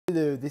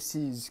Hello, this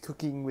is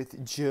Cooking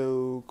with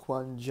Joe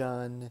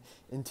Kwanjan,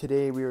 and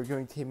today we are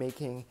going to be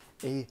making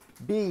a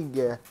big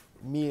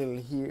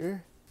meal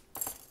here.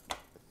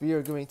 We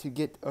are going to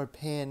get our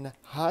pan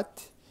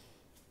hot.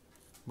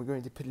 We're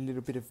going to put a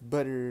little bit of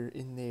butter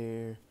in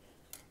there.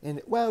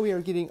 And while we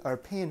are getting our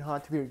pan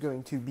hot, we are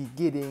going to be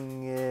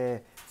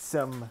getting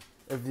some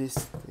of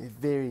this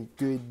very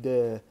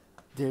good,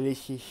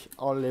 delicious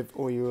olive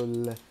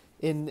oil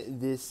in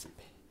this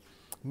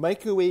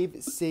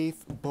microwave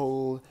safe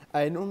bowl.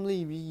 I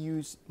normally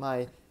reuse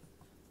my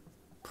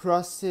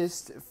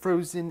processed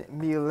frozen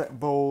meal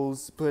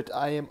bowls, but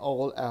I am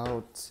all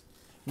out.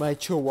 My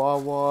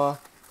chihuahua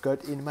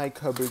got in my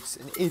cupboards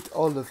and ate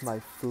all of my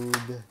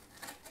food.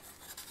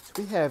 So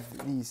we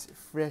have these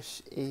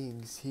fresh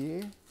eggs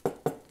here.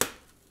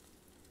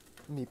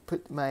 Let me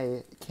put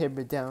my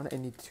camera down. I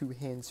need 2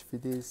 hands for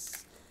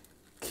this.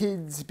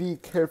 Kids, be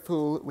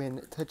careful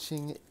when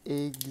touching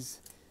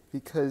eggs,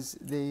 because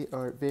they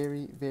are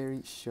very,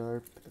 very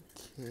sharp.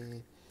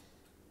 Okay.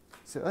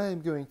 So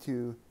I'm going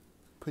to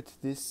put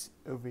this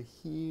over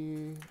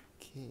here.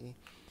 Okay.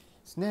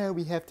 So now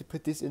we have to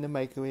put this in the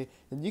microwave.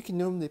 And you can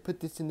normally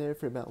put this in there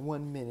for about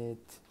 1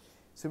 minute.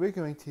 So we're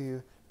going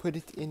to put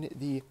it in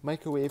the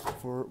microwave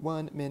for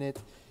 1 minute.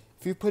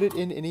 If you put it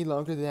in any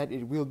longer than that,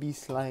 it will be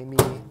slimy.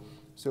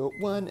 So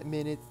 1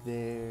 minute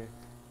there.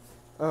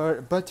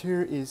 Our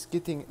butter is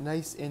getting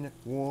nice and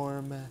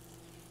warm.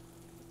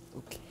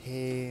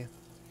 Okay,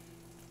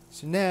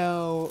 so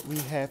now we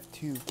have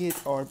to get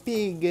our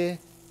big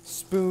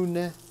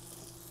spoon.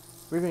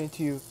 We're going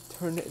to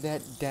turn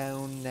that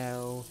down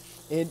now.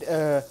 And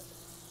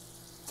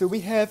so we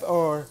have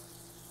our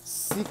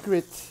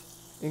secret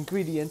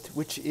ingredient,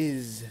 which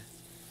is,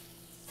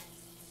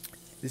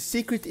 the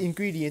secret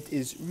ingredient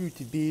is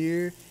root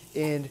beer.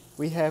 And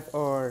we have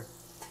our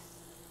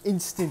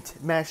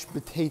instant mashed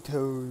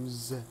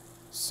potatoes.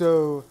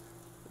 So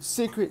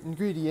secret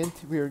ingredient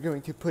we are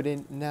going to put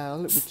in now,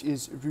 which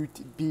is root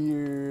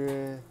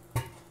beer.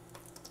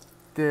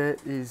 That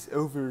is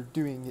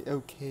overdoing it.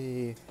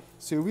 Okay,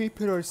 so we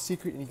put our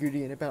secret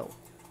ingredient, about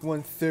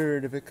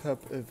 1/3 of a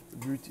cup of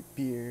root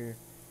beer.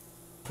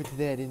 Put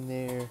that in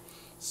there.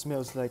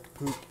 Smells like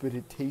poop, but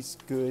it tastes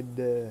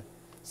good.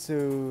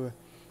 So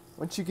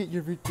once you get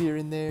your root beer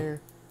in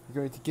there, you're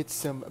going to get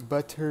some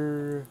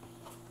butter.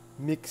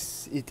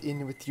 Mix it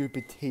in with your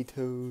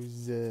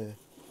potatoes.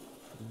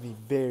 It'll be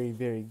very,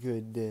 very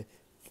good.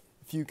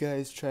 If you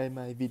guys try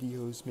my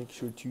videos, make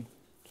sure to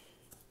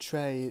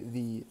try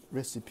the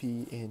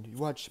recipe and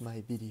watch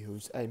my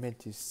videos. I meant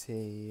to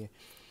say,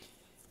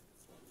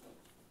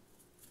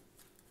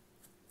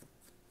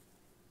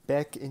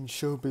 back in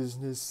show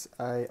business,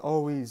 I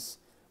always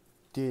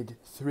did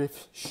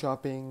thrift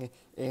shopping,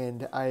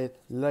 and I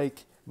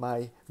like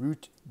my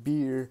root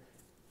beer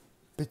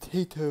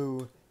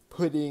potato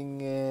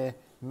pudding,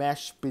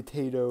 mashed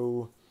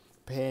potato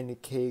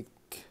pancake.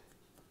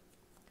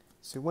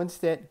 So once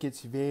that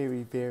gets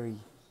very, very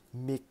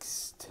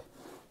mixed,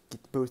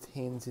 get both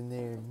hands in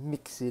there and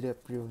mix it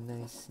up real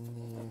nice in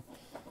there.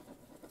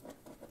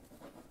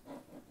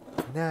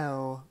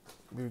 Now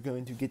we're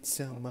going to get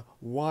some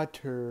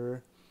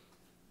water.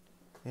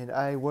 And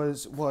I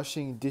was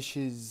washing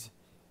dishes.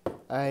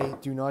 I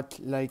do not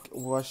like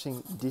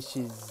washing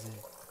dishes.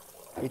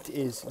 It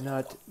is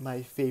not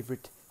my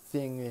favorite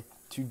thing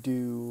to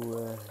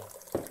do,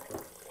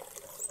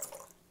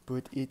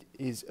 but it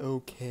is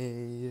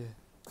okay.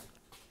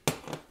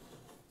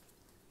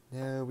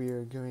 Now we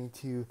are going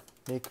to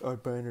make our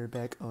burner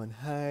back on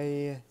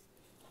high.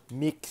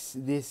 Mix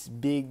this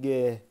big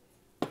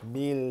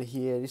meal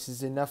here. This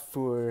is enough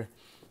for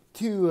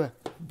 2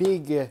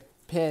 big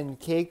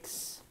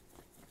pancakes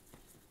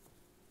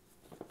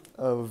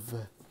of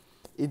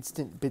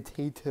instant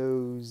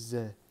potatoes.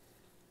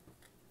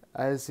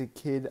 As a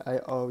kid, I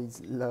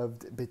always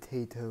loved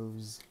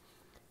potatoes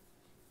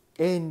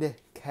and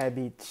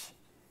cabbage.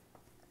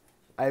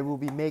 I will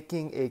be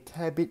making a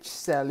cabbage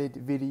salad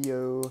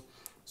video,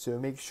 so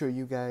make sure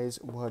you guys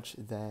watch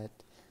that.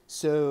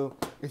 So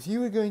if you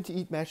were going to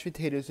eat mashed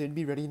potatoes, they'd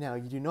be ready now.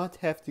 You do not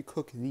have to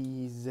cook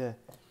these.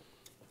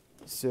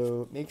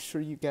 So make sure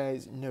you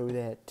guys know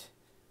that.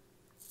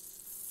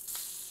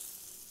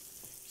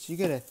 So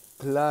you're gonna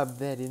glob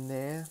that in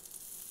there.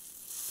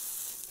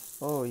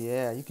 Oh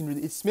yeah, you can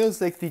really, it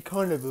smells like the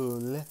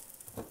carnival.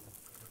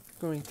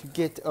 Going to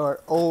get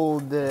our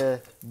old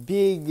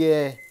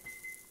big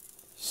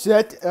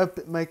shut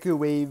up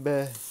microwave.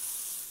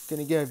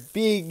 Gonna get a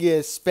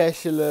big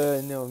spatula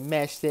and I'll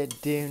mash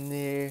that down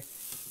there.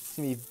 It's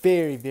gonna be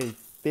very, very,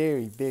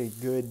 very, very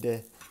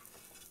good.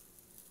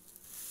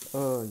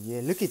 Oh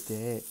yeah, look at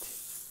that.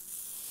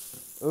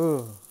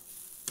 Oh,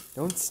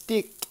 don't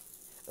stick.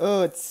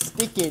 Oh, it's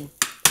sticking.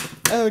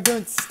 Oh,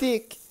 don't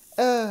stick.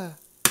 Oh,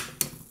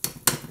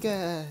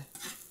 God.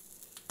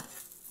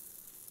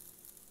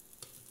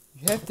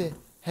 You have to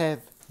have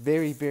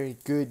very, very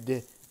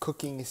good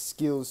cooking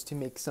skills to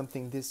make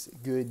something this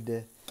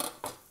good.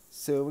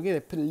 So we're going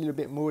to put a little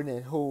bit more in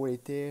that hole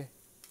right there.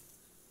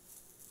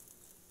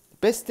 The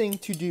best thing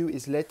to do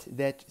is let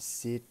that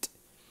sit.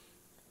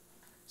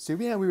 So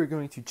yeah, we were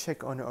going to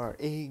check on our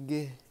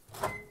egg,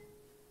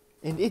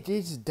 and it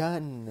is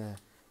done.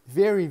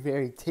 Very,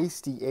 very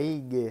tasty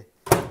egg.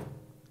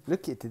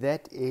 Look at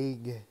that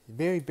egg.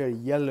 Very, very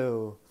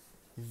yellow.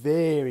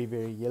 Very,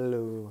 very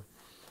yellow.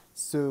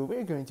 So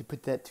we're going to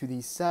put that to the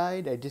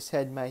side. I just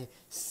had my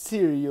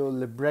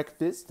cereal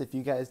breakfast. If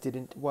you guys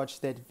didn't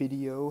watch that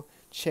video,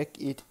 check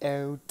it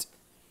out.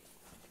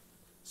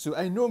 So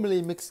I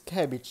normally mix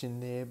cabbage in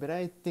there, but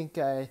I think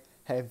I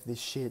have the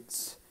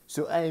shits.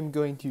 So I am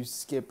going to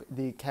skip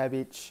the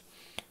cabbage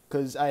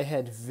because I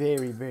had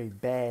very, very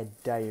bad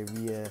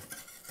diarrhea.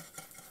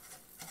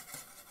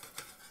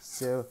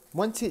 So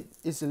once it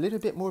is a little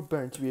bit more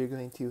burnt, we are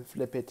going to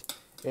flip it.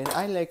 And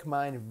I like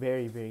mine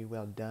very, very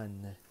well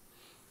done.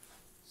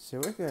 So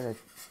we're going to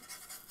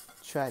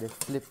try to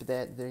flip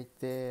that right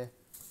there.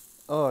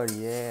 Oh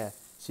yeah.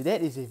 So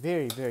that is a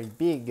very, very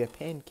big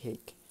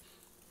pancake.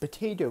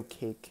 Potato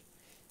cake.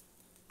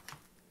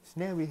 So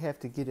now we have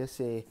to get us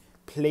a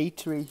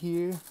plate right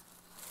here.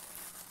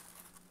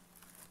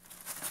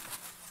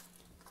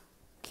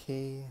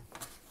 Okay.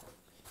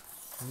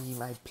 Need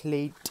my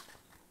plate.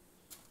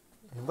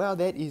 And while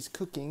that is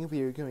cooking,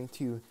 we are going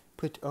to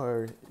put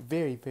our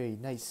very, very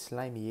nice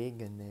slimy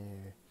egg in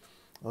there.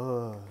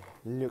 Oh,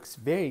 looks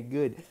very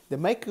good. The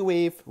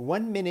microwave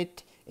 1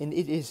 minute and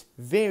it is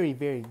very,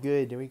 very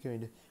good. And we're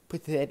going to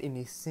put that in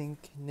the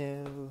sink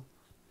now.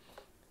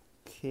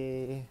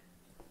 Okay.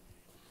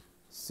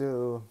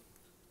 So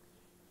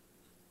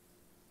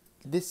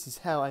this is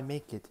how I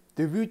make it.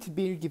 The root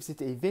beer gives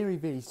it a very,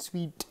 very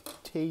sweet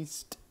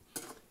taste.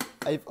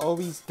 I've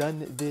always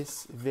done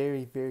this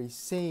very, very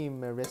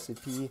same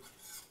recipe.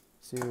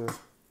 So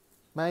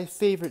my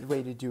favorite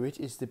way to do it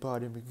is the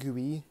bottom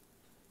gooey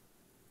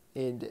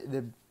and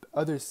the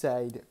other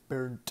side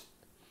burnt.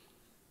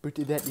 But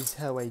that is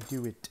how I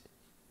do it.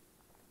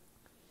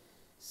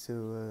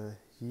 So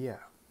yeah,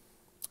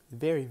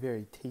 very,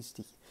 very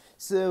tasty.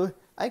 So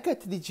I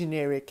got the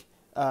generic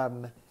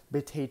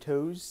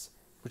potatoes,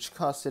 which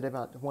costed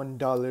about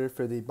 $1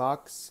 for the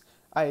box.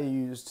 I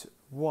used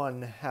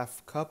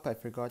 1/2 cup. I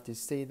forgot to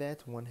say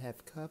that,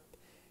 1/2 cup,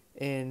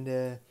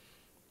 and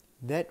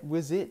that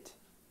was it.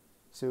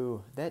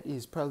 So that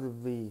is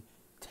probably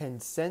 10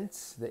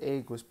 cents. The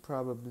egg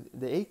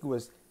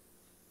was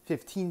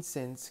 15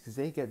 cents because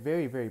they get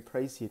very, very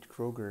pricey at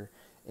Kroger,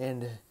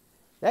 and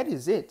that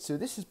is it. So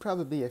this is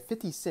probably a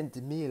 50-cent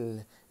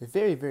meal, a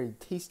very, very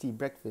tasty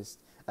breakfast.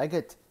 I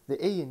got the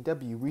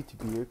A&W wheat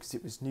beer because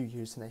it was New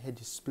Year's and I had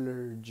to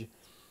splurge.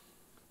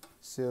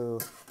 So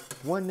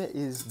one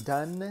is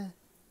done.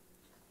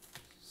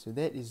 So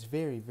that is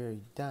very,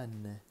 very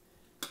done.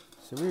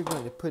 So we're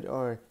going to put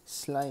our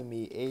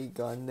slimy egg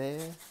on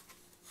there.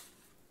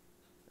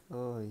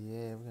 Oh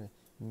yeah, we're going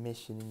to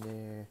mesh it in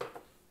there.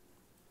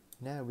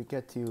 Now we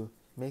got to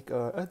make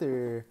our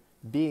other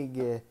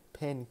big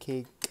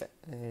pancake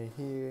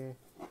here.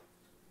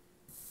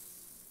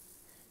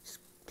 Just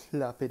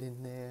plop it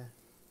in there.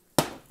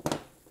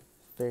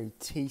 Very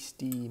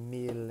tasty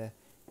meal.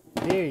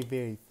 Very,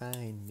 very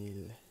fine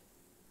meal.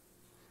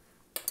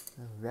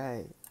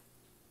 Alright.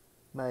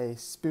 My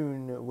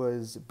spoon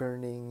was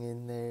burning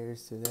in there,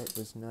 so that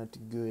was not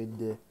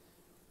good.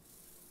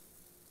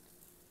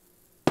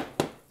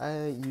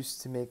 I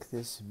used to make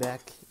this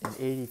back in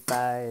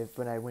 '85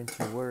 when I went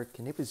to work,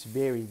 and it was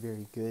very,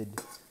 very good.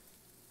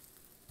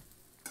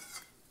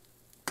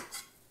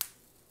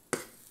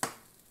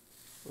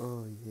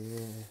 Oh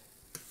yeah.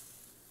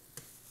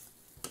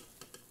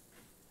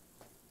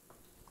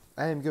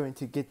 I am going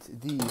to get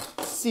the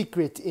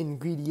secret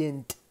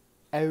ingredient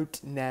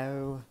out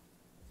now.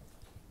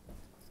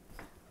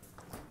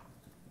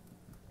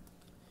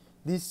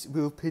 This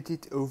will put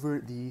it over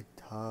the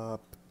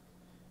top.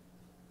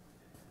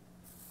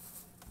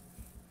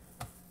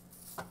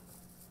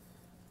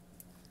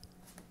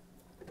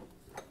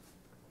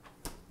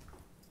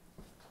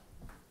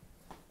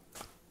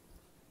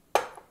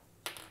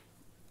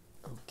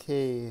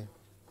 Okay.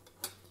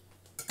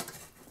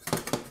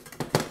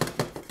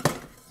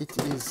 It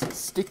is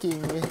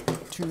sticking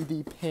to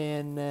the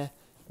pan,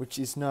 which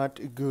is not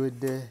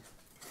good.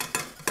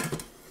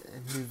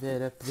 Move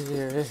that up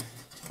there.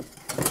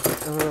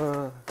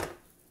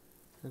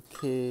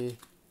 Okay.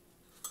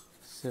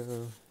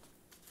 So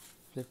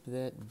flip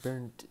that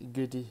burnt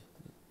goody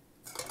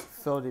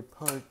fall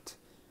apart.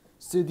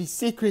 So the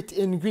secret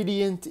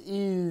ingredient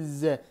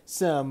is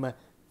some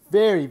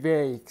very,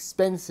 very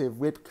expensive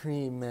whipped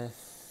cream.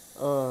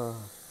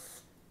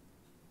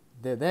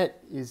 That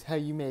is how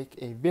you make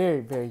a very,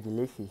 very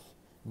delicious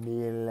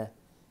meal.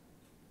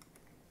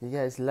 You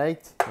guys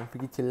liked? Don't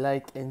forget to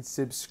like and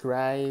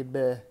subscribe.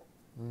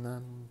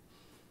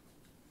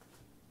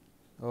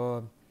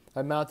 Oh,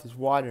 my mouth is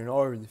watering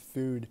all over the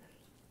food.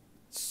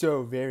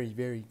 So very,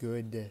 very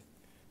good.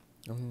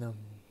 Nom.